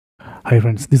Hi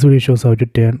friends, this video shows how to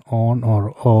turn on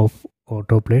or off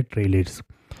autoplay trailers.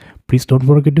 Please don't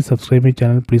forget to subscribe my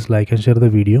channel. Please like and share the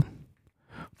video.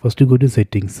 First you go to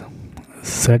settings.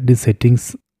 Select the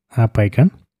settings app icon.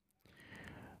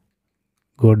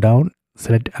 Go down,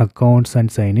 select accounts and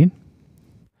sign in.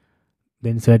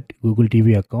 Then select Google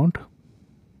TV account.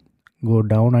 Go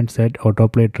down and set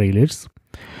autoplay trailers.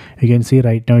 You can see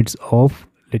right now it's off.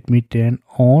 Let me turn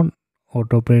on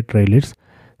autoplay trailers.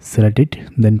 Select it,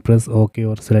 then press OK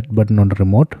or select button on the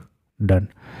remote.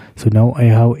 Done. So now I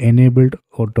have enabled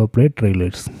autoplay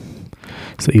trailers.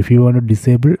 So if you want to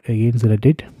disable, again select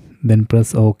it, then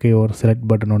press OK or select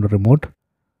button on the remote.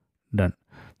 Done.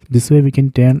 This way we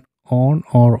can turn on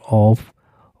or off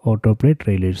autoplay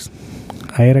trailers.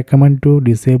 I recommend to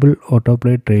disable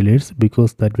autoplay trailers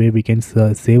because that way we can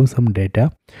save some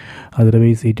data.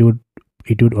 Otherwise it would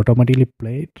automatically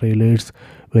play trailers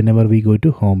whenever we go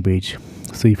to home page.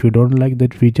 So if you don't like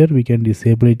that feature, we can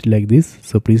disable it like this.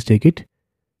 So please check it.